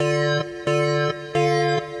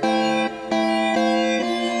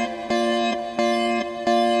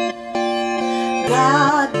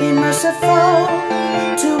merciful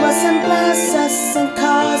to us and bless us and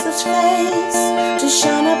cause His face to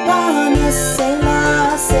shine upon us.